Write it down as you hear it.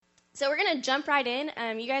So we're going to jump right in.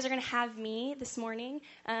 You guys are going to have me this morning.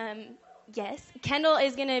 Yes, Kendall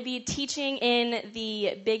is going to be teaching in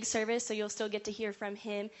the big service, so you'll still get to hear from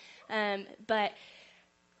him. But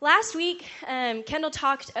last week, Kendall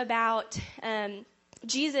talked about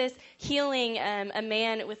Jesus healing a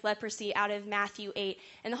man with leprosy out of Matthew 8.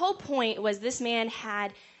 And the whole point was this man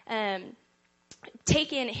had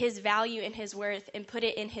taken his value and his worth and put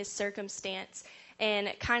it in his circumstance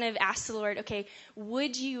and kind of asked the Lord, okay,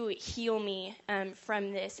 would you heal me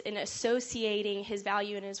from this, and associating his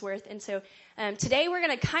value and his worth. And so today we're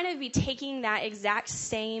going to kind of be taking that exact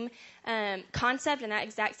same concept and that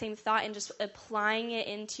exact same thought and just applying it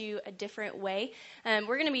into a different way.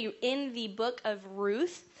 We're going to be in the book of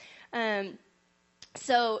Ruth.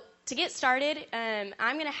 So to get started,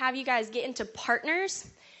 I'm going to have you guys get into partners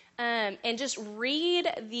and just read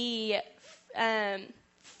the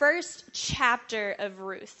first chapter of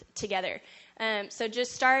Ruth together. So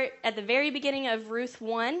just start at the very beginning of Ruth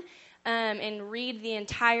 1 and read the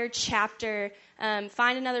entire chapter.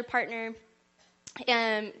 Find another partner.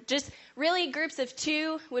 Just really groups of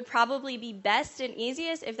 2 would probably be best and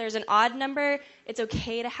easiest. If there's an odd number, it's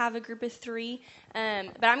okay to have a group of 3.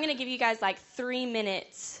 But I'm going to give you guys like 3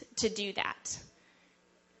 minutes to do that.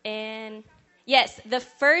 And yes, the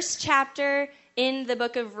first chapter in the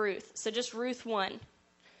book of Ruth. So just Ruth 1.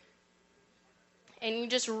 And you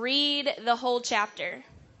just read the whole chapter.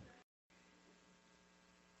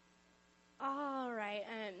 All right.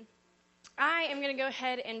 I am going to go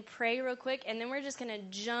ahead and pray real quick, and then we're just going to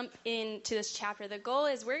jump into this chapter. The goal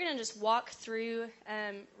is we're going to just walk through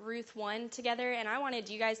Ruth 1 together, and I wanted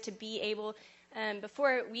you guys to be able,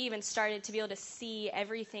 before we even started, to be able to see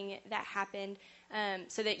everything that happened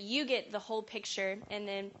so that you get the whole picture, and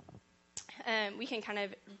then we can kind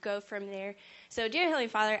of go from there. So, dear Heavenly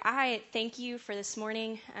Father, I thank you for this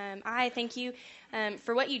morning. I thank you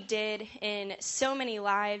for what you did in so many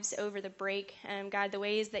lives over the break. God, the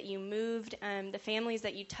ways that you moved, the families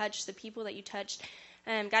that you touched, the people that you touched,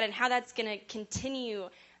 God, and how that's going to continue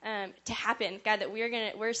to happen. God, that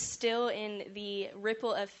we're still in the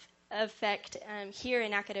ripple effect here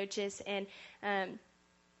in Nacogdoches, and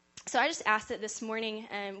so I just ask that this morning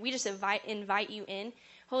we just invite you in.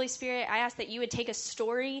 Holy Spirit, I ask that you would take a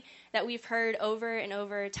story that we've heard over and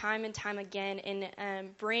over, time and time again,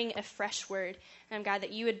 and bring a fresh word. God,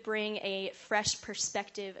 that you would bring a fresh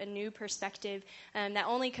perspective, a new perspective that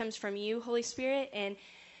only comes from you, Holy Spirit. And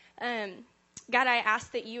God, I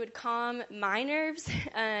ask that you would calm my nerves.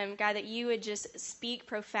 God, that you would just speak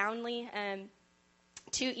profoundly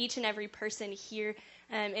to each and every person here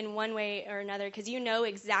in one way or another, because you know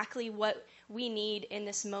exactly what we need in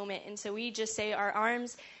this moment. And so we just say our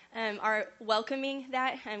arms are welcoming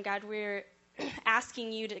that. God, we're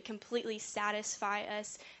asking you to completely satisfy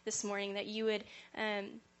us this morning, that you would,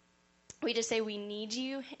 we just say we need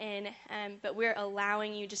you, and but we're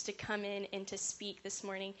allowing you just to come in and to speak this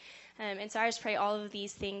morning. And so I just pray all of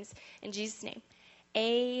these things in Jesus' name.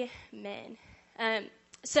 Amen.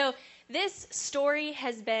 So this story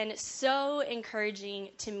has been so encouraging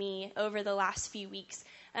to me over the last few weeks.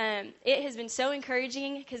 It has been so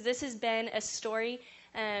encouraging because this has been a story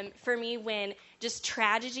for me when just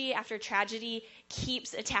tragedy after tragedy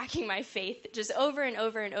keeps attacking my faith just over and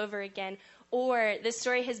over and over again. Or this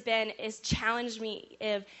story has challenged me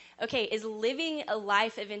of, okay, is living a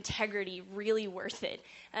life of integrity really worth it?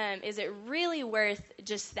 Is it really worth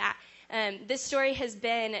just that? This story has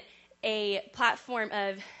been a platform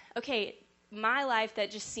of, okay, my life that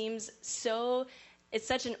just seems it's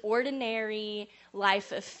such an ordinary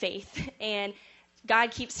life of faith. And God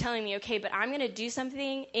keeps telling me, okay, but I'm going to do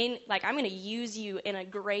something I'm going to use you in a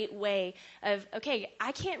great way of, okay,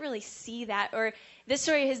 I can't really see that. Or this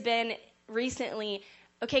story has been recently,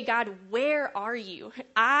 okay, God, where are you?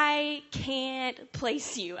 I can't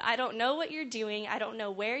place you. I don't know what you're doing. I don't know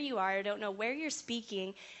where you are. I don't know where you're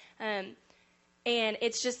speaking. And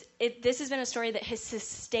it's just, this has been a story that has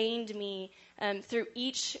sustained me through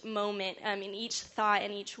each moment, in each thought,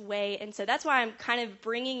 and each way. And so that's why I'm kind of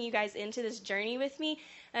bringing you guys into this journey with me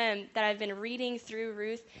that I've been reading through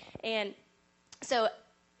Ruth. And so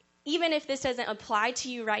even if this doesn't apply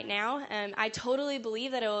to you right now, I totally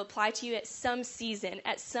believe that it will apply to you at some season,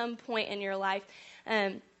 at some point in your life.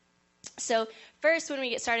 So first, when we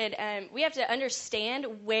get started, we have to understand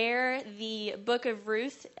where the book of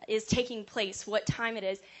Ruth is taking place, what time it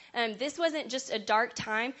is. This wasn't just a dark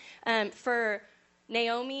time for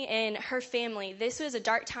Naomi and her family. This was a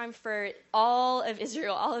dark time for all of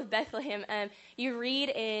Israel, all of Bethlehem. You read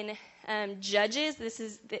in judges.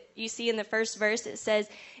 You see in the first verse, it says,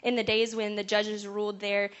 in the days when the judges ruled,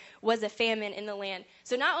 there was a famine in the land.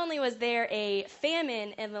 So not only was there a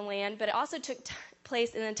famine in the land, but it also took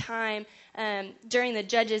place in the time during the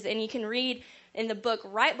judges. And you can read in the book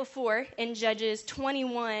right before, in Judges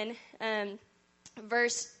 21,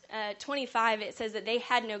 verse 25, it says that they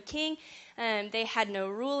had no king, they had no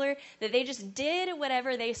ruler, that they just did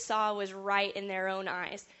whatever they saw was right in their own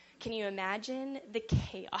eyes. Can you imagine the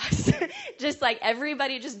chaos? Just like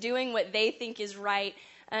everybody just doing what they think is right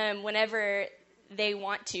whenever they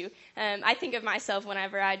want to. I think of myself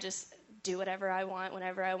whenever I just do whatever I want,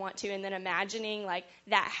 whenever I want to, and then imagining like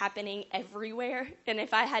that happening everywhere. And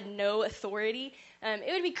if I had no authority,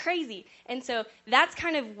 it would be crazy. And so that's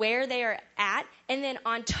kind of where they are at. And then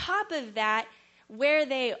on top of that, where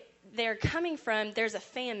they're coming from, there's a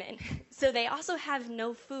famine. So they also have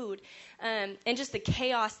no food. And just the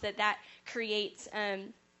chaos that creates. I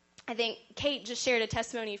think Kate just shared a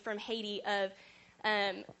testimony from Haiti of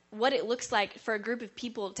what it looks like for a group of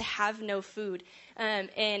people to have no food.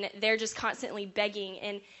 And they're just constantly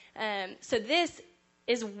begging. And so this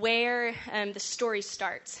is where the story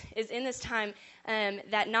starts, is in this time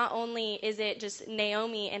that not only is it just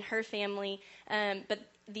Naomi and her family, but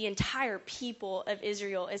the entire people of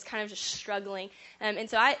Israel is kind of just struggling. And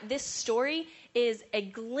so this story is a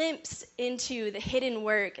glimpse into the hidden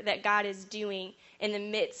work that God is doing in the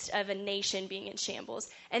midst of a nation being in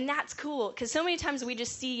shambles. And that's cool, because so many times we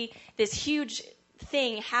just see this huge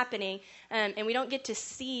thing happening, and we don't get to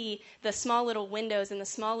see the small little windows and the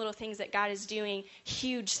small little things that God is doing,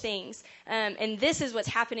 huge things. And this is what's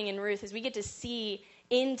happening in Ruth, is we get to see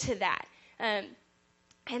into that.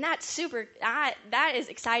 And that's that is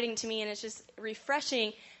exciting to me, and it's just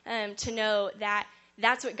refreshing to know that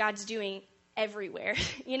that's what God's doing everywhere.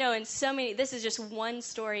 And so many, this is just one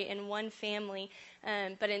story in one family,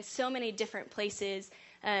 but in so many different places,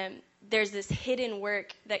 there's this hidden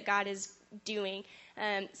work that God is doing.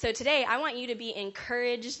 So today, I want you to be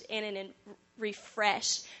encouraged and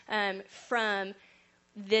refreshed from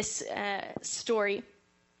this story.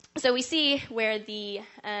 So we see where they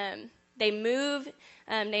move.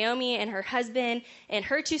 Naomi and her husband and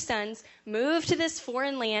her 2 sons move to this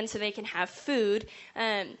foreign land so they can have food,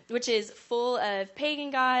 which is full of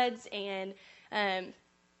pagan gods and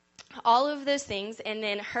all of those things. And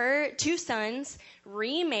then her 2 sons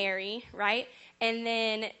remarry, right? And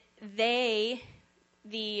then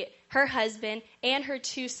her husband and her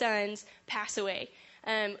 2 sons pass away,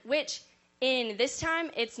 which in this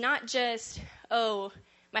time, it's not just,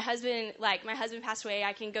 my husband passed away,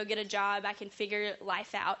 I can go get a job, I can figure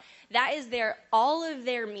life out. That is all of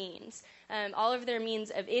their means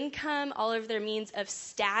of income, all of their means of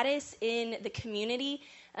status in the community.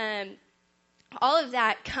 All of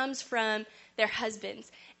that comes from their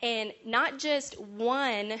husbands. And not just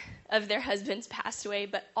one of their husbands passed away,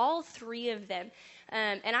 but all 3 of them.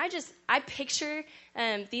 And I picture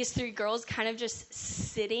these 3 girls kind of just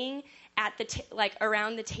sitting at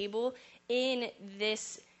around the table in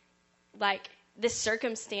this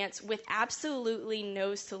circumstance with absolutely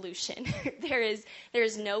no solution. There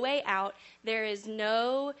is no way out. There is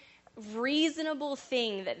no reasonable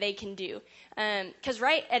thing that they can do. Because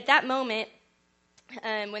right at that moment,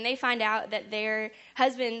 when they find out that their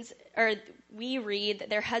husbands, or we read that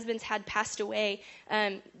their husbands had passed away,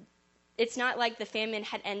 it's not like the famine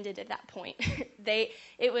had ended at that point.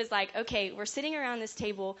 It was like, okay, we're sitting around this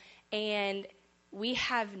table and we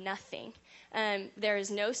have nothing. There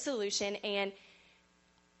is no solution. And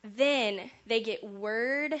then they get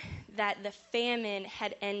word that the famine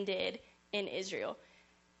had ended in Israel.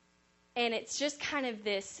 And it's just kind of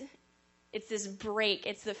this break.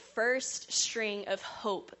 It's the first string of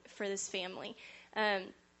hope for this family.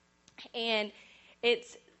 It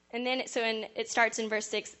starts in verse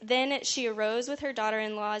 6. Then she arose with her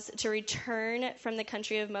daughter-in-laws to return from the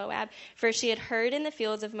country of Moab, for she had heard in the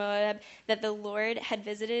fields of Moab that the Lord had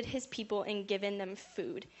visited his people and given them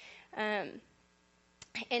food.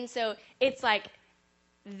 And so it's like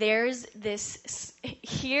there's this,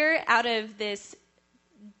 here out of this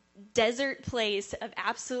desert place of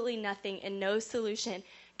absolutely nothing and no solution,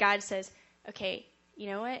 God says, okay, you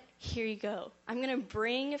know what? Here you go. I'm going to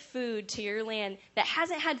bring food to your land that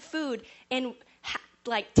hasn't had food in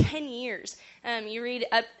 10 years. You read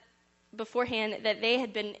up beforehand that they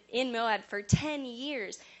had been in Moab for 10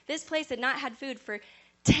 years. This place had not had food for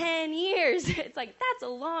 10 years. It's like, that's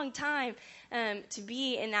a long time to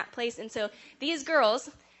be in that place. And so these girls,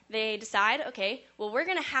 they decide, okay, well, we're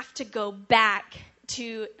going to have to go back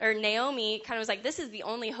to, or Naomi kind of was like, this is the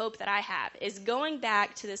only hope that I have, is going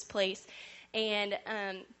back to this place. And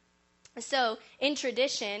so in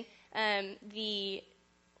tradition, the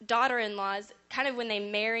daughter-in-laws, kind of when they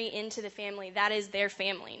marry into the family, that is their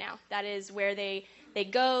family now. That is where they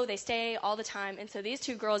go, they stay all the time. And so these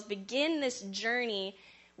two girls begin this journey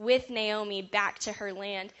with Naomi back to her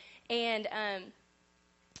land. And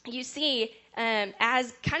you see,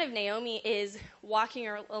 as kind of Naomi is walking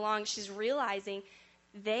along, she's realizing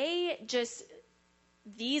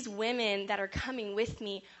these women that are coming with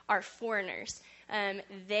me are foreigners.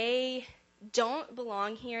 They don't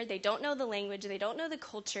belong here. They don't know the language. They don't know the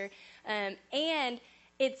culture. And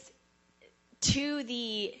it's to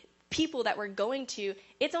the people that we're going to,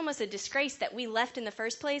 it's almost a disgrace that we left in the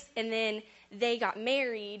first place, and then they got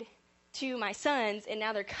married to my sons, and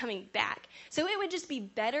now they're coming back. So it would just be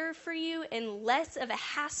better for you and less of a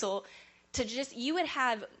hassle you would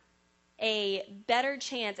have a better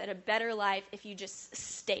chance at a better life if you just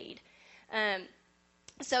stayed.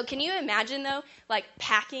 So can you imagine, though, like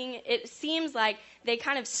packing? It seems like they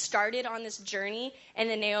kind of started on this journey, and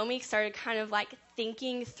then Naomi started kind of like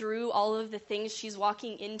thinking through all of the things she's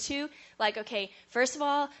walking into. Like, okay, first of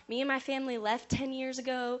all, me and my family left 10 years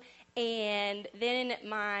ago, and then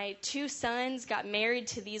my 2 sons got married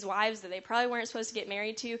to these wives that they probably weren't supposed to get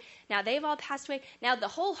married to. Now they've all passed away. Now the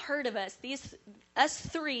whole herd of us, us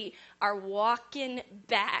 3, are walking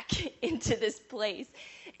back into this place.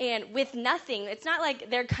 And with nothing. It's not like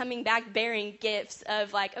they're coming back bearing gifts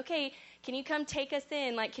of like, okay, can you come take us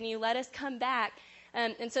in? Like, can you let us come back?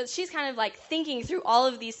 And so she's kind of like thinking through all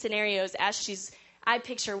of these scenarios as I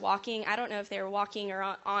picture walking. I don't know if they were walking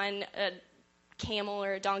or on a camel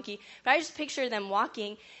or a donkey, but I just picture them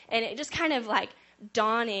walking, and it just kind of like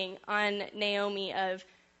dawning on Naomi of,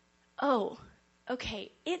 oh,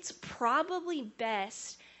 okay, it's probably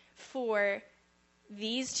best for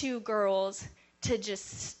these 2 girls to just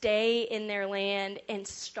stay in their land and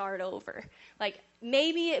start over. Like,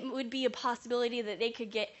 maybe it would be a possibility that they could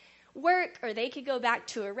get work, or they could go back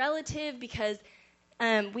to a relative, because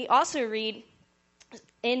we also read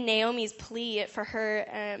in Naomi's plea for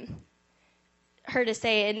her to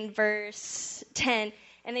say in verse 10,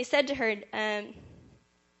 and they said to her,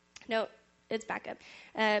 no, it's back up.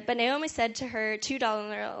 But Naomi said to her 2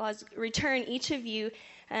 daughters-in-laws, return each of you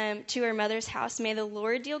to her mother's house. May the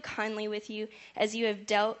Lord deal kindly with you as you have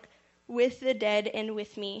dealt with the dead and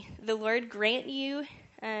with me. The Lord grant you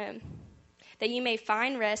that you may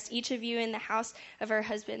find rest, each of you in the house of her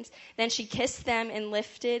husbands. Then she kissed them, and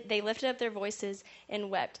they lifted up their voices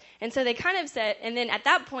and wept. And so they kind of said, and then at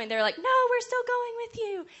that point they're like, no, we're still going with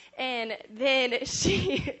you. And then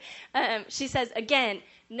she says again,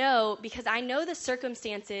 no, because I know the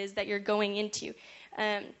circumstances that you're going into.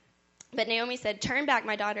 But Naomi said, turn back,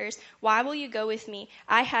 my daughters. Why will you go with me?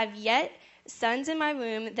 I have yet sons in my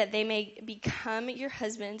womb, that they may become your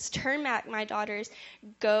husbands. Turn back, my daughters.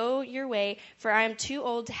 Go your way, for I am too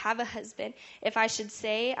old to have a husband. If I should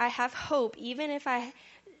say I have hope, even if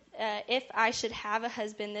I should have a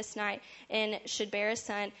husband this night and should bear a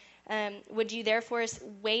son, would you therefore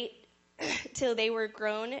wait till they were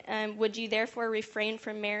grown? Would you therefore refrain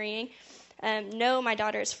from marrying? No, my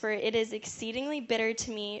daughters, for it is exceedingly bitter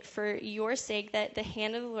to me for your sake that the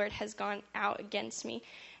hand of the Lord has gone out against me.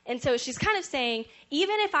 And so she's kind of saying,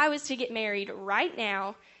 even if I was to get married right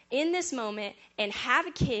now, in this moment, and have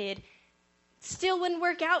a kid, still wouldn't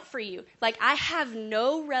work out for you. Like, I have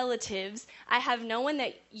no relatives. I have no one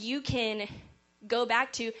that you can go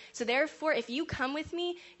back to. So therefore, if you come with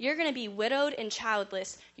me, you're going to be widowed and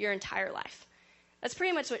childless your entire life. That's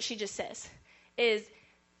pretty much what she just says, is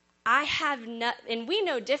I have not, and we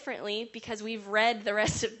know differently because we've read the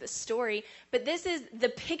rest of the story, but this is the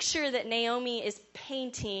picture that Naomi is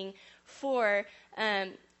painting for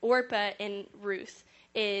Orpah and Ruth,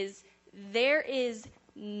 is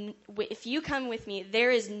if you come with me,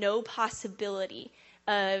 there is no possibility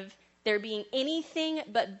of there being anything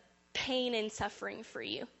but pain and suffering for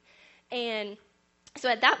you. And so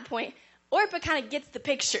at that point, Orpah kind of gets the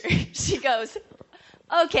picture. She goes,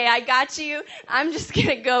 okay, I got you. I'm just going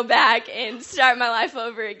to go back and start my life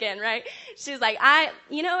over again, right? She's like,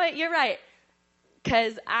 you know what? You're right.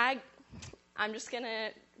 Because I'm just going to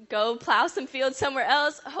go plow some fields somewhere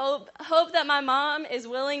else, hope that my mom is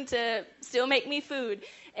willing to still make me food.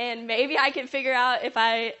 And maybe I can figure out if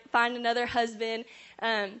I find another husband.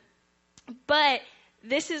 But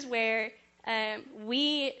this is where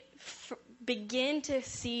we begin to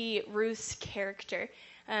see Ruth's character.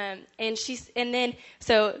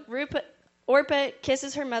 So Orpah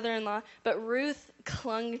kisses her mother-in-law, but Ruth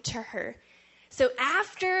clung to her. So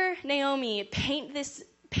after Naomi paints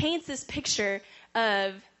this picture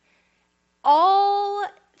of all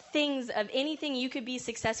things of anything you could be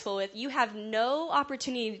successful with, you have no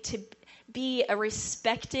opportunity to be a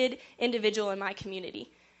respected individual in my community.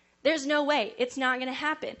 There's no way. It's not going to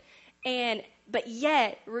happen. But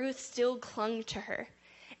yet, Ruth still clung to her.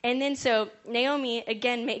 And then so Naomi,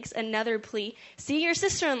 again, makes another plea. See your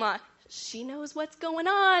sister-in-law. She knows what's going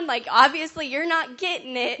on. Like, obviously, you're not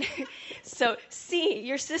getting it. So, see,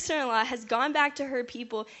 your sister-in-law has gone back to her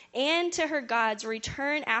people and to her gods.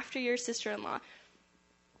 Return after your sister-in-law.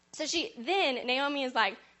 So Naomi is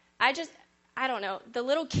like, I don't know, the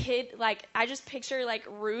little kid, like, I just picture, like,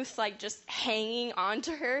 Ruth, like, just hanging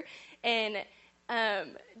onto her and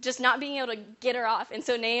just not being able to get her off. And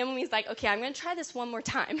so Naomi's like, okay, I'm going to try this one more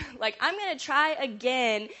time. Like, I'm going to try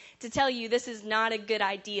again to tell you this is not a good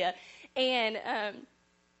idea. And,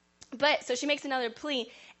 so she makes another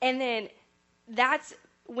plea, and then that's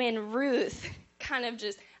when Ruth kind of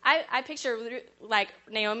just, I picture, like,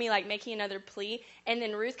 Naomi, like, making another plea, and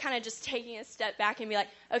then Ruth kind of just taking a step back and be like,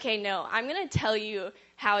 okay, no, I'm going to tell you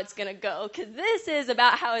how it's going to go, because this is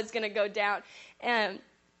about how it's going to go down.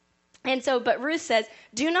 But Ruth says,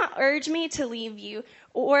 do not urge me to leave you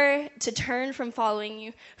or to turn from following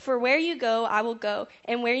you. For where you go, I will go,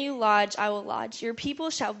 and where you lodge, I will lodge. Your people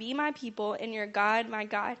shall be my people, and your God, my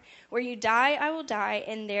God. Where you die, I will die,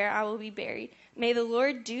 and there I will be buried. May the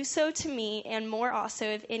Lord do so to me, and more also,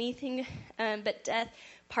 if anything but death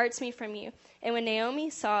parts me from you. And when Naomi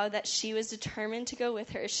saw that she was determined to go with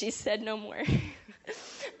her, she said no more.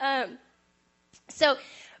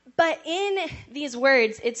 But in these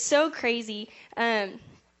words, it's so crazy to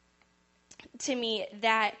me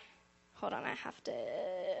that, hold on, I have to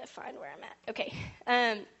find where I'm at. Okay.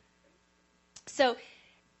 So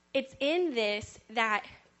it's in this that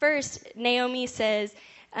first Naomi says,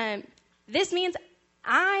 this means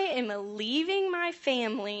I am leaving my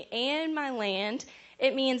family and my land.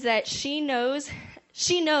 It means that she knows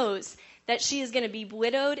that she is going to be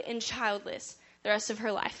widowed and childless the rest of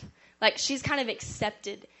her life. Like, she's kind of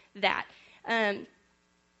accepted that. And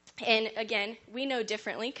again, we know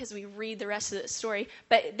differently because we read the rest of the story.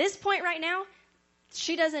 But at this point right now,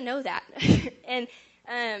 she doesn't know that. And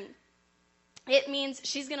it means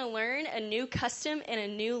she's going to learn a new custom and a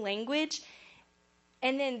new language.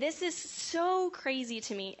 And then this is so crazy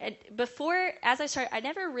to me. Before, as I started, I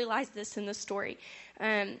never realized this in the story.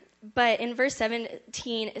 But in verse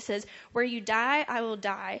 17, it says, where you die, I will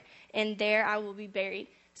die, and there I will be buried.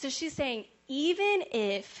 So she's saying, even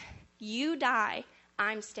if you die,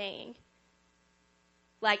 I'm staying.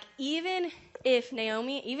 Like, even if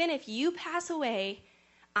Naomi, even if you pass away,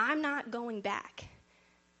 I'm not going back.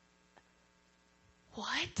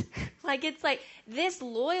 What? Like, it's like, this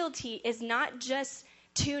loyalty is not just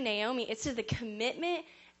to Naomi, it's to the commitment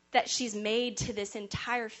that she's made to this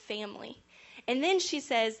entire family. And then she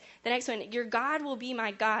says, the next one, your God will be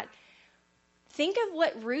my God. Think of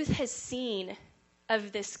what Ruth has seen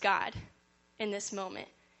of this God in this moment.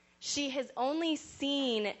 She has only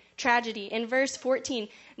seen tragedy. In verse 14,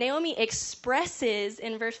 Naomi expresses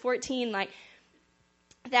in verse 14, like,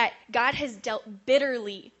 that God has dealt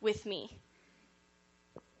bitterly with me.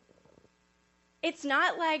 It's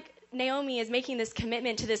not like Naomi is making this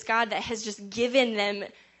commitment to this God that has just given them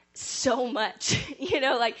so much,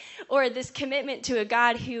 or this commitment to a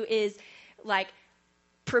God who is, like,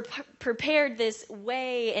 prepared this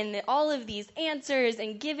way and all of these answers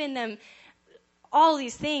and given them all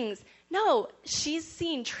these things. No, she's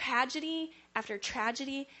seen tragedy after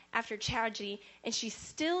tragedy after tragedy, and she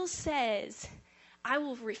still says, I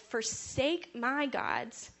will forsake my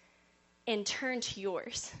gods and turn to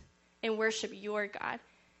yours and worship your God.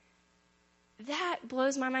 That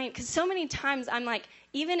blows my mind, because so many times I'm like,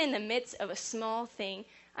 even in the midst of a small thing,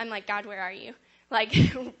 I'm like, God, where are you? Like,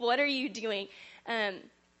 what are you doing?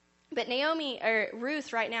 But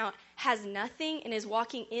Ruth right now has nothing and is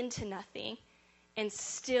walking into nothing and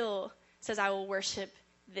still says, I will worship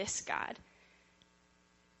this God.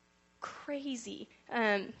 Crazy.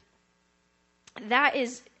 It's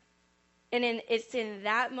in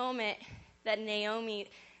that moment that Naomi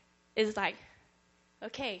is like,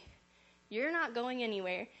 okay, you're not going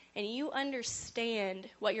anywhere, and you understand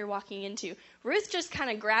what you're walking into. Ruth just kind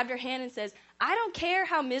of grabbed her hand and says, I don't care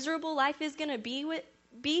how miserable life is going to be.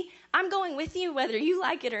 I'm going with you whether you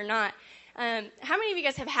like it or not. How many of you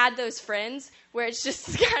guys have had those friends where it's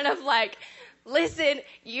just kind of like, listen,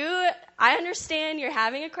 I understand you're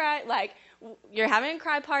having a cry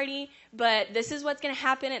party, but this is what's going to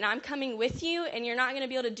happen, and I'm coming with you, and you're not going to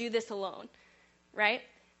be able to do this alone, right?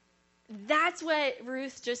 That's what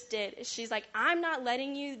Ruth just did. She's like, I'm not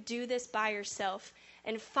letting you do this by yourself.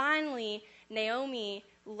 And finally, Naomi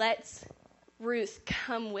lets Ruth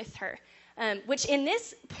come with her, which in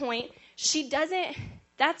this point,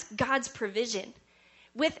 that's God's provision.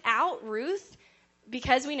 Without Ruth,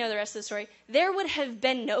 because we know the rest of the story, there would have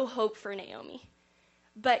been no hope for Naomi.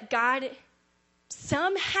 But God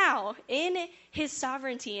somehow, in his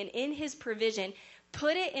sovereignty and in his provision,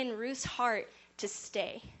 put it in Ruth's heart to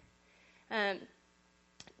stay.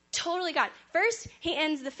 Totally God. First, he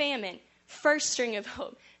ends the famine. First string of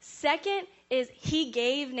hope. Second is he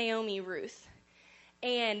gave Naomi Ruth.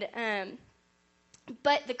 And,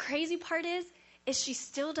 but the crazy part is she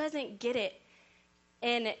still doesn't get it.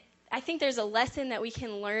 And I think there's a lesson that we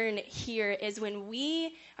can learn here is when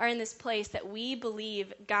we are in this place that we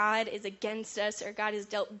believe God is against us or God has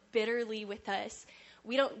dealt bitterly with us,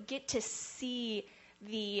 we don't get to see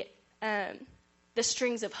the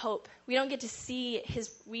strings of hope. We don't get to see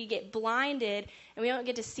we get blinded and we don't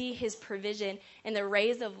get to see his provision and the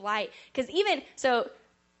rays of light. Because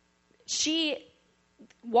she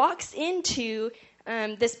walks into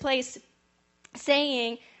this place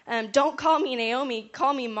saying, don't call me Naomi,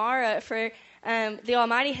 call me Mara, for the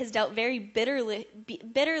Almighty has dealt very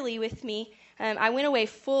bitterly with me. I went away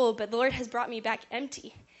full, but the Lord has brought me back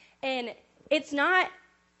empty. And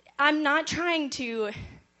I'm not trying to,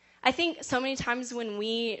 I think so many times when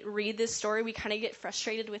we read this story, we kind of get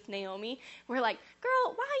frustrated with Naomi. We're like,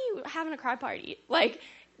 girl, why are you having a cry party? Like,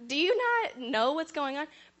 do you not know what's going on?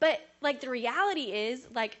 But, the reality is,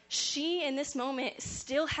 she in this moment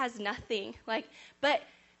still has nothing. But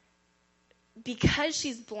because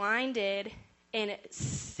she's blinded and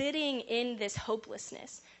sitting in this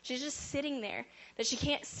hopelessness, she's just sitting there, that she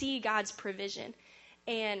can't see God's provision.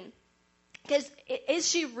 And because is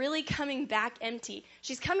she really coming back empty?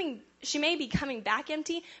 She may be coming back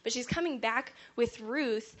empty, but she's coming back with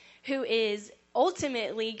Ruth, who is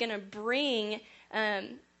ultimately going to bring,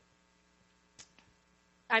 the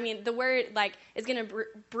word, is going to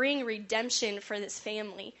bring redemption for this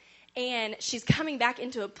family. And she's coming back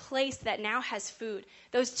into a place that now has food.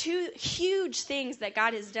 Those two huge things that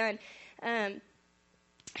God has done.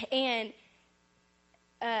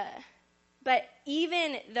 But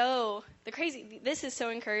even though, this is so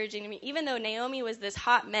encouraging to me, even though Naomi was this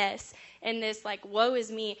hot mess and this woe is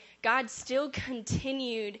me, God still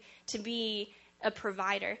continued to be a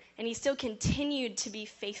provider. And he still continued to be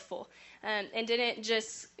faithful. And didn't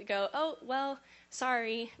just go, oh, well,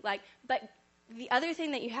 sorry. But the other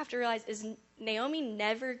thing that you have to realize is Naomi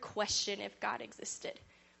never questioned if God existed.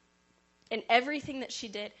 In everything that she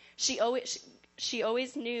did, she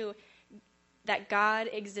always knew that God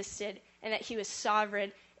existed and that he was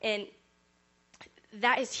sovereign. And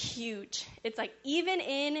that is huge. It's even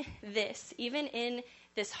in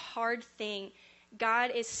this hard thing,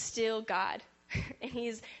 God is still God. And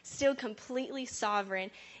he's still completely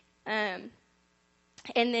sovereign. And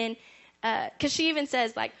then, because she even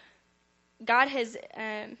says, God has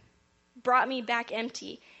brought me back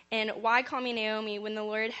empty. And why call me Naomi when the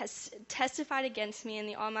Lord has testified against me and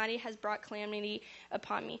the Almighty has brought calamity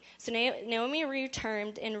upon me? So Naomi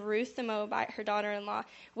returned, and Ruth the Moabite, her daughter-in-law,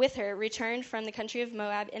 with her, returned from the country of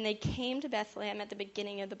Moab, and they came to Bethlehem at the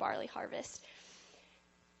beginning of the barley harvest.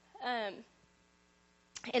 And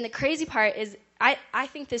the crazy part is, I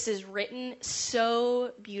think this is written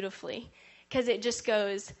so beautifully, because it just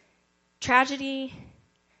goes, tragedy,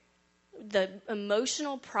 the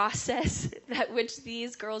emotional process that which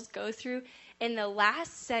these girls go through. And the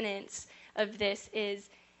last sentence of this is,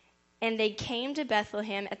 and they came to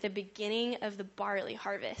Bethlehem at the beginning of the barley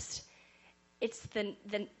harvest. It's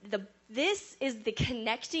this is the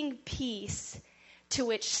connecting piece to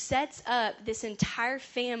which sets up this entire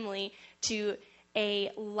family to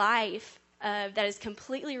a life that is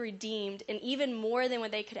completely redeemed, and even more than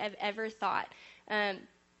what they could have ever thought.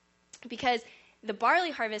 Because the barley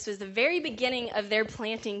harvest was the very beginning of their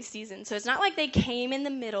planting season. So it's not like they came in the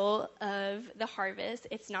middle of the harvest.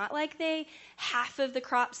 It's not like half of the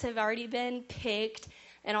crops have already been picked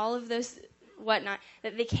and all of those whatnot.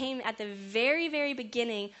 That they came at the very, very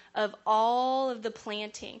beginning of all of the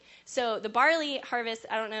planting. So the barley harvest,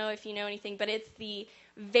 I don't know if you know anything, but it's the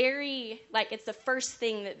it's the first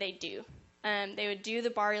thing that they do. They would do the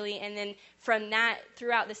barley, and then from that,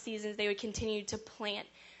 throughout the seasons, they would continue to plant.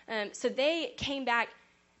 So they came back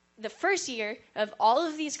the first year of all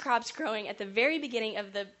of these crops growing at the very beginning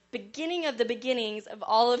of the beginnings of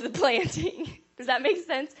all of the planting. Does that make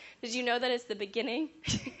sense? Did you know that it's the beginning?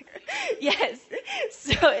 Yes.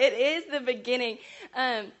 So it is the beginning.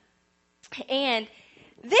 And then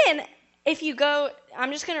if you go,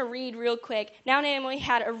 I'm just going to read real quick. Now Naomi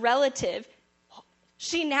had a relative.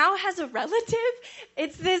 She now has a relative?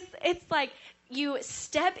 It's like you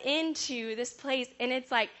step into this place and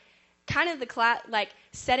it's kind of the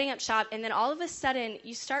setting up shop, and then all of a sudden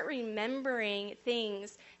you start remembering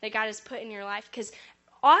things that God has put in your life, because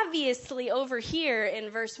obviously over here in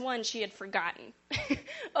verse 1, she had forgotten.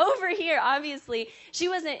 Over here, obviously, she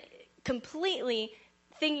wasn't completely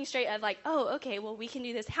thinking straight of like, oh, okay, well, we can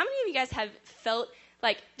do this. How many of you guys have felt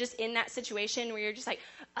like just in that situation where you're just like,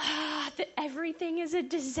 everything is a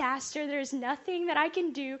disaster. There's nothing that I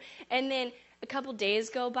can do. And then a couple days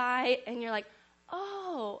go by and you're like,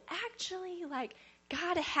 oh, actually, like,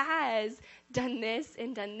 God has done this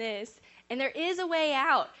and done this. And there is a way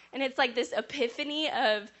out. And it's like this epiphany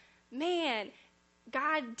of, man,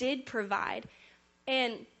 God did provide.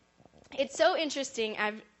 And it's so interesting.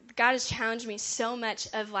 God has challenged me so much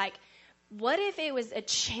of like, what if it was a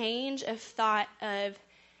change of thought of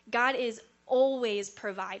God is always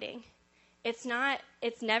providing. It's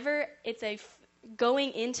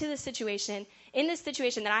going into the situation, in this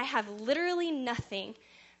situation that I have literally nothing.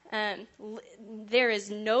 There is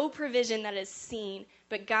no provision that is seen,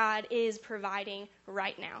 but God is providing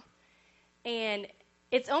right now. And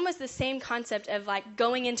it's almost the same concept of like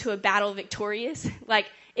going into a battle victorious, like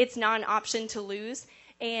it's not an option to lose.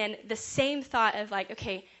 And the same thought of like,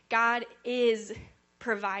 okay, God is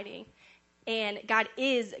providing and God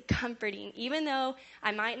is comforting. Even though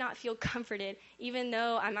I might not feel comforted, even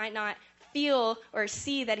though I might not feel or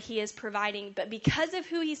see that he is providing, but because of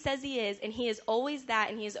who he says he is, and he is always that,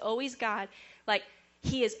 and he is always God, like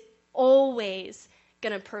he is always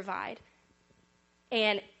going to provide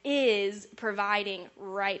and is providing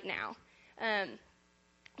right now.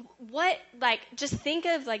 Just think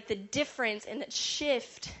of like the difference and the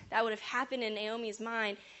shift that would have happened in Naomi's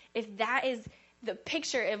mind if that is the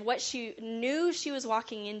picture of what she knew she was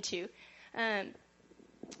walking into. And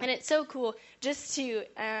it's so cool just to,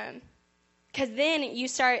 because then you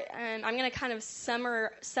start, I'm going to kind of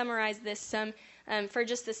summarize this some for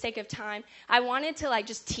just the sake of time. I wanted to like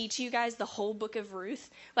just teach you guys the whole book of Ruth.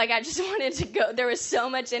 Like I just wanted to go, there was so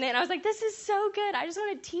much in it. And I was like, this is so good. I just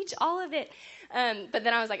want to teach all of it. But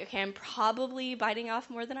then I was like, okay, I'm probably biting off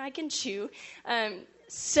more than I can chew.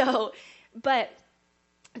 So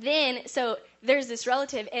there's this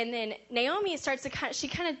relative, and then Naomi starts to she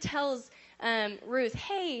kind of tells Ruth,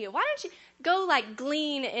 hey, why don't you go like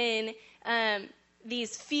glean in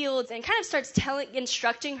these fields, and kind of starts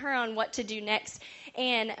instructing her on what to do next.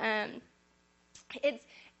 And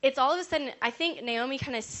it's all of a sudden, I think Naomi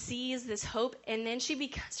kind of sees this hope, and then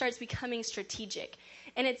she starts becoming strategic.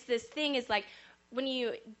 And it's this thing is like, when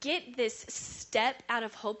you get this step out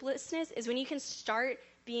of hopelessness is when you can start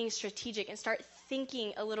being strategic and start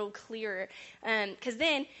thinking a little clearer. Because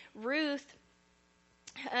then Ruth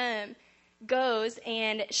goes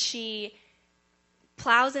and she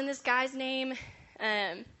plows in this guy's name,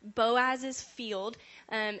 Boaz's field,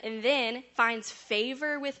 and then finds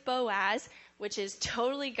favor with Boaz, which is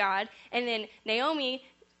totally God. And then Naomi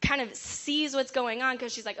kind of sees what's going on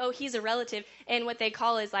because she's like, oh, he's a relative, and what they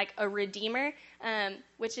call is like a redeemer,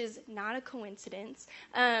 which is not a coincidence,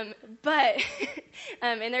 but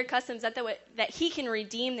in their customs that he can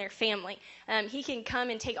redeem their family. He can come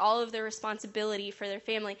and take all of the responsibility for their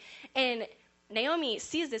family. And Naomi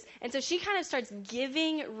sees this, and so she kind of starts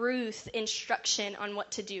giving Ruth instruction on what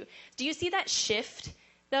to do. Do you see that shift,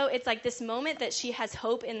 though? It's like this moment that she has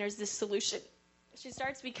hope and there's this solution. She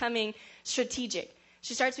starts becoming strategic.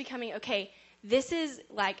 She starts becoming, okay, this is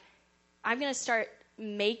like, I'm going to start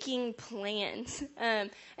making plans. And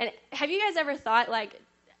have you guys ever thought, like,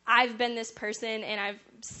 I've been this person and I've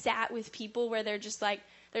sat with people where they're just like,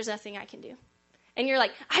 there's nothing I can do. And you're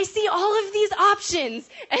like, I see all of these options.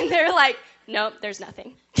 And they're like, nope, there's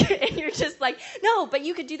nothing. And you're just like, no, but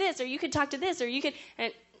you could do this, or you could talk to this, or you could,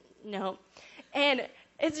 and no. And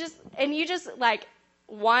it's just, and you just like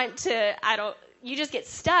want to, you just get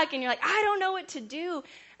stuck and you're like, I don't know what to do.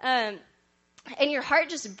 And your heart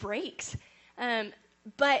just breaks.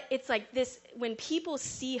 But it's like this, when people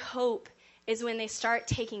see hope is when they start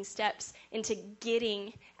taking steps into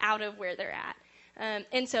getting out of where they're at.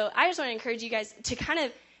 And so I just want to encourage you guys to kind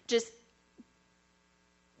of just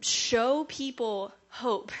show people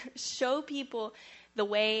hope, show people the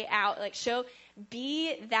way out, like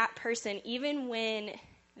be that person even when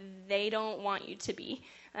they don't want you to be.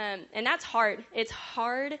 And that's hard. It's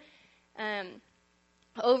hard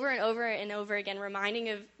over and over and over again, reminding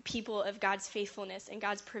of people of God's faithfulness and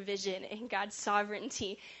God's provision and God's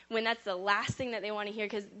sovereignty when that's the last thing that they want to hear,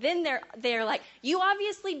 because then they're like, you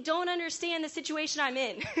obviously don't understand the situation I'm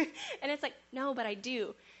in. And it's like, no, but I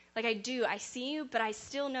do. Like I do. I see you, but I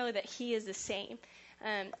still know that he is the same.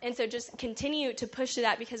 And so just continue to push to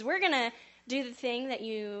that, because we're going to do the thing that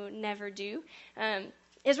you never do,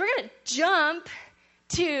 is we're going to jump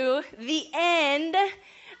to the end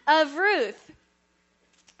of Ruth.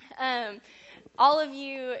 all of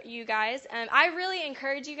you guys. I really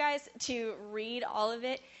encourage you guys to read all of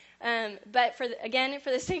it. But for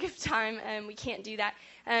the sake of time, we can't do that.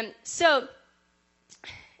 So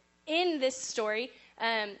in this story,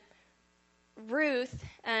 Ruth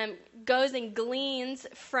goes and gleans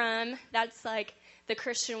from, that's like the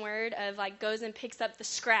Christian word of like goes and picks up the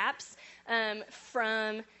scraps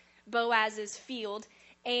from Boaz's field.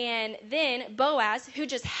 And then Boaz, who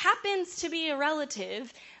just happens to be a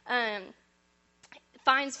relative,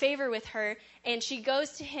 finds favor with her, and she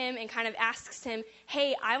goes to him and kind of asks him,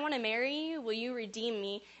 hey, I want to marry you. Will you redeem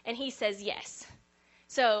me? And he says yes.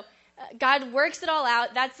 So God works it all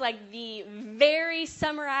out. That's like the very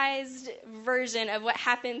summarized version of what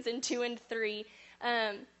happens in 2 and 3.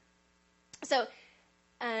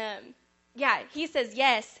 He says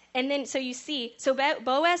yes. And then, so you see, so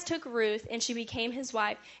Boaz took Ruth, and she became his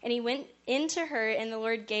wife, and he went into her, and the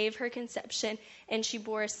Lord gave her conception, and she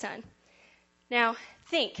bore a son. Now,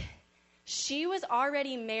 think, she was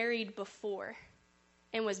already married before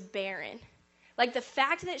and was barren. Like, the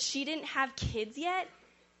fact that she didn't have kids yet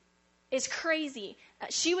is crazy.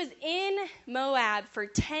 She was in Moab for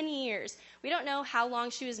 10 years. We don't know how long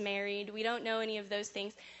she was married. We don't know any of those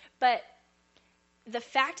things. But the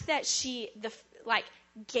fact that she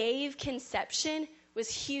gave conception was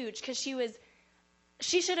huge, because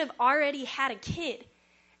she should have already had a kid.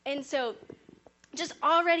 And so just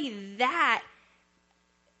already that,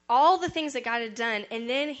 all the things that God had done, and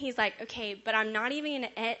then he's like, okay, but I'm not even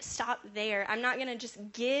going to stop there. I'm not going to just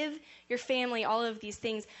give your family all of these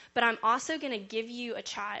things, but I'm also going to give you a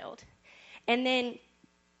child. And then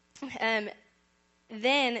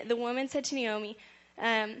the woman said to Naomi,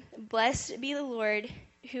 blessed be the Lord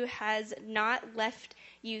who has not left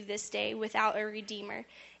you this day without a redeemer,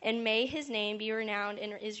 and may his name be renowned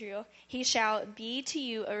in Israel. He shall be to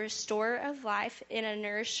you a restorer of life and a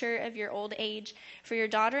nourisher of your old age. For your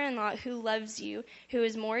daughter-in-law, who loves you, who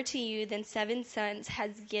is more to you than 7 sons,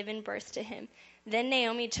 has given birth to him. Then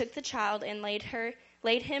Naomi took the child and laid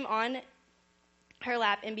him on her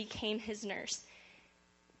lap and became his nurse.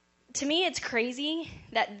 To me, it's crazy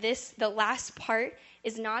that the last part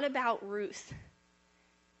is not about Ruth.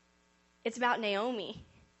 It's about Naomi.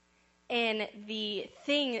 And the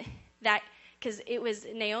thing that, because it was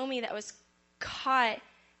Naomi that was caught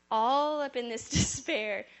all up in this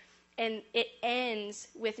despair, and it ends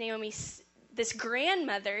with Naomi, this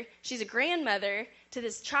grandmother, she's a grandmother to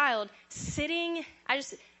this child, sitting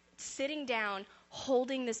down,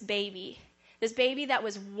 holding this baby that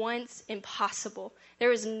was once impossible. There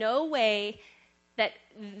was no way that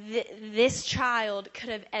this child could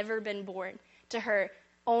have ever been born to her,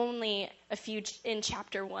 only in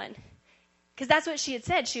chapter 1. Because that's what she had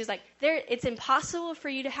said. She was like, it's impossible for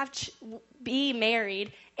you to be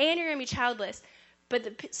married, and you're going to be childless. But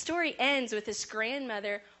the story ends with this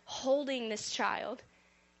grandmother holding this child.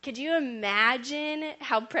 Could you imagine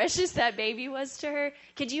how precious that baby was to her?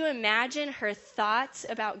 Could you imagine her thoughts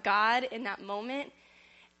about God in that moment?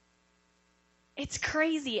 It's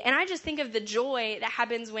crazy. And I just think of the joy that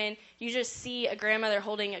happens when you just see a grandmother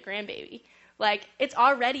holding a grandbaby. Like, it's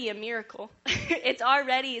already a miracle. It's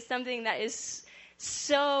already something that is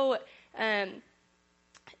so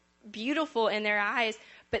beautiful in their eyes.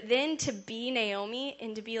 But then to be Naomi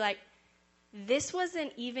and to be like, this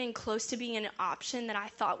wasn't even close to being an option that I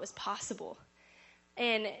thought was possible.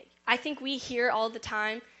 And I think we hear all the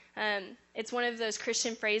time, it's one of those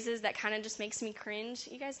Christian phrases that kind of just makes me cringe.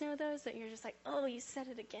 You guys know those? That you're just like, oh, you said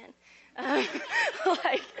it again.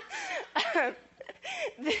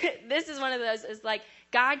 This is one of those, is like,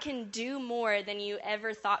 God can do more than you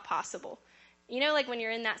ever thought possible. You know, like when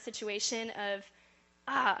you're in that situation of,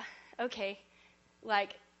 okay,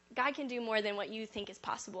 like, God can do more than what you think is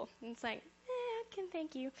possible. And it's like,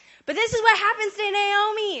 thank you. But this is what happens to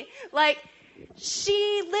Naomi. Like,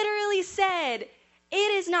 she literally said,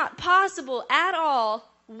 it is not possible at all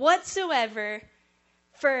whatsoever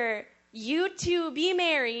for you to be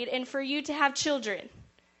married and for you to have children.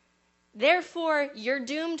 Therefore, you're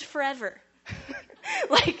doomed forever.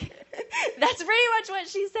 Like, that's pretty much what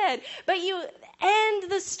she said. But you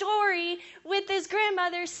end the story with this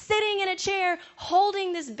grandmother sitting in a chair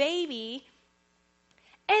holding this baby.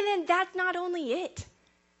 And then that's not only it.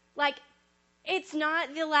 Like, it's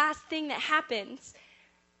not the last thing that happens.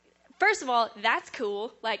 First of all, that's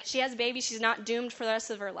cool. Like, she has a baby. She's not doomed for the rest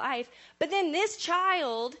of her life. But then this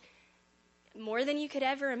child, more than you could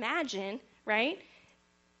ever imagine, right?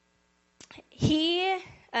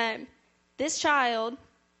 This child,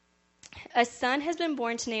 a son has been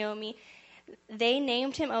born to Naomi. They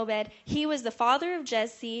named him Obed. He was the father of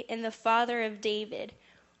Jesse and the father of David.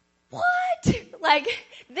 what? Like,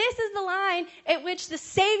 this is the line at which the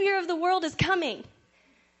Savior of the world is coming.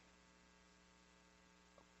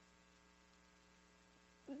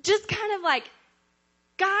 Just kind of like,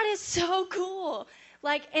 God is so cool.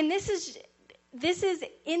 Like, and this is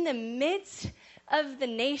in the midst of the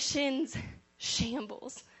nation's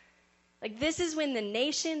shambles. Like, this is when the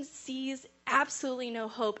nation sees absolutely no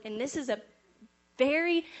hope. And this is a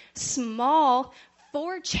very small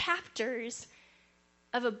 4 chapters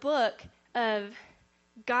of a book of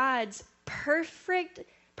God's perfect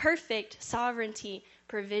sovereignty,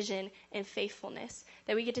 provision, and faithfulness.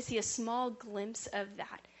 That we get to see a small glimpse of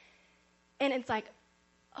that. And it's like,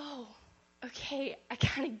 oh, okay, I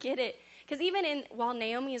kind of get it. Because even while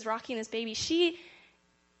Naomi is rocking this baby, she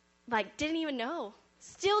didn't even know.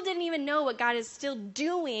 Still didn't even know what God is still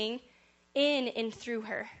doing in and through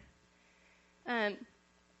her. And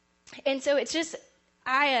so it's just,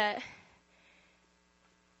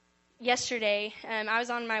 yesterday, I was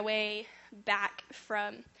on my way back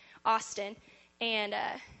from Austin, and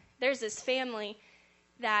there's this family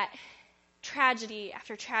that tragedy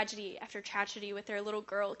after tragedy after tragedy with their little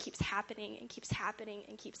girl keeps happening and keeps happening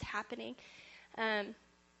and keeps happening. And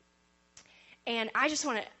I just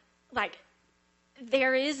want to,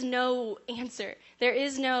 there is no answer. There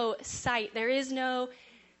is no sight. There is no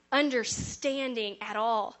understanding at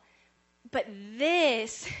all. But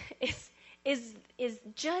this is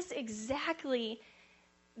just exactly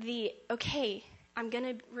okay, I'm going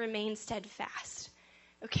to remain steadfast.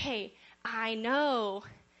 Okay, I know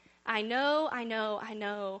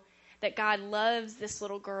that God loves this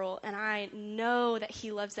little girl, and I know that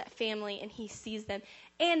he loves that family, and he sees them,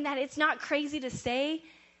 and that it's not crazy to say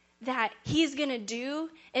that he's going to do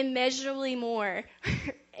immeasurably more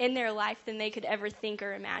in their life than they could ever think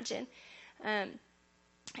or imagine.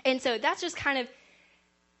 And so that's just kind of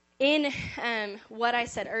in what I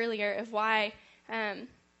said earlier of why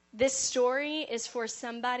this story is for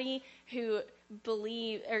somebody who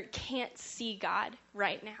believe or can't see God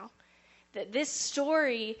right now. That this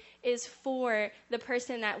story is for the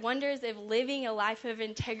person that wonders if living a life of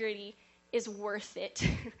integrity is worth it.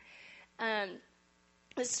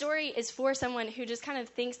 The story is for someone who just kind of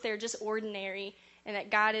thinks they're just ordinary and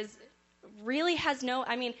that God really has no,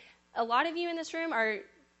 a lot of you in this room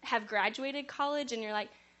have graduated college and you're like,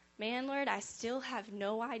 man, Lord, I still have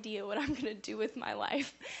no idea what I'm going to do with my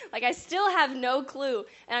life. I still have no clue,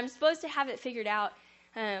 and I'm supposed to have it figured out.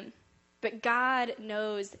 But God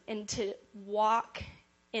knows, and to walk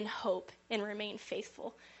in hope and remain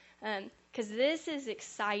faithful. Because this is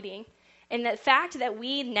exciting. And the fact that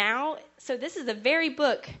so this is the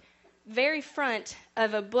very front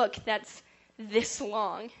of a book that's this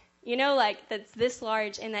long. That's this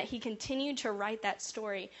large, and that he continued to write that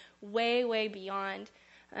story way, way beyond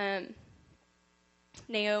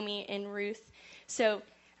Naomi and Ruth. So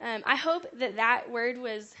I hope that word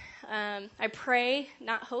was, I pray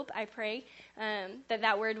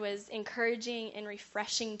that word was encouraging and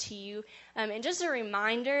refreshing to you. And just a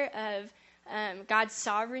reminder of God's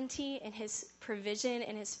sovereignty and his provision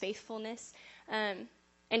and his faithfulness. And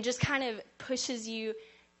just kind of pushes you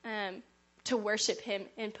to worship him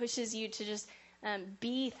and pushes you to just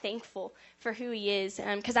be thankful for who he is.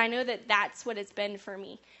 Because I know that that's what it's been for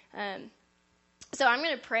me. So I'm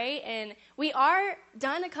going to pray, and we are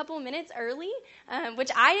done a couple minutes early, which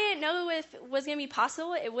I didn't know if was going to be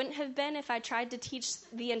possible. It wouldn't have been if I tried to teach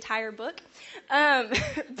the entire book.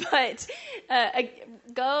 But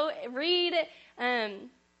go read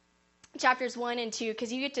chapters 1 and 2,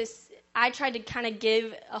 because I tried to kind of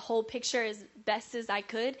give a whole picture as best as I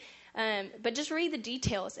could. But just read the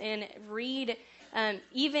details and read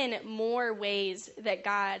even more ways that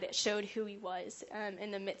God showed who he was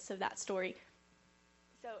in the midst of that story.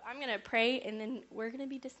 So I'm going to pray, and then we're going to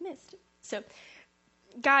be dismissed. So,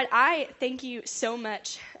 God, I thank you so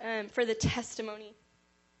much for the testimony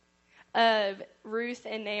of Ruth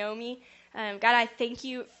and Naomi. God, I thank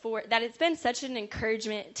you for that. It's been such an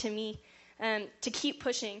encouragement to me to keep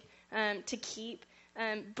pushing, to keep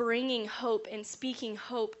bringing hope and speaking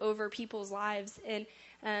hope over people's lives. And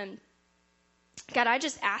God, I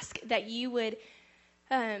just ask that you would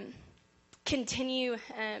continue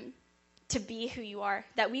to be who you are,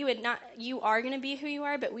 that you are going to be who you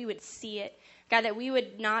are, but we would see it. God, that we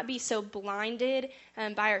would not be so blinded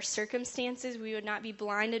by our circumstances. We would not be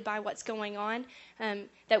blinded by what's going on,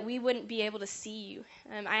 that we wouldn't be able to see you.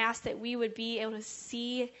 I ask that we would be able to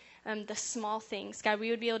see the small things. God, we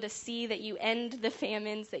would be able to see that you end the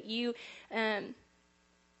famines, that you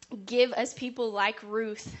give us people like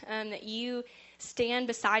Ruth, that you stand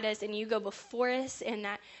beside us and you go before us, and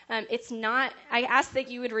that it's not, I ask that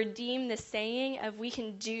you would redeem the saying of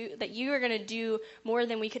that you are going to do more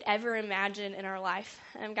than we could ever imagine in our life.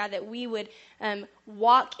 God, that we would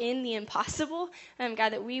walk in the impossible. God,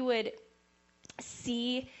 that we would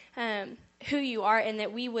see who you are, and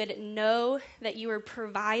that we would know that you are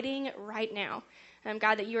providing right now.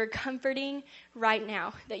 God, that you are comforting right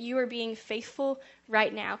now, that you are being faithful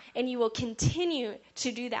right now, and you will continue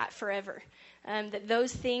to do that forever. That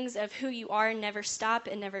those things of who you are never stop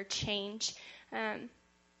and never change. And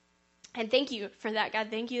thank you for that, God.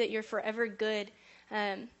 Thank you that you're forever good.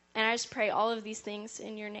 And I just pray all of these things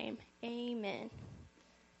in your name. Amen.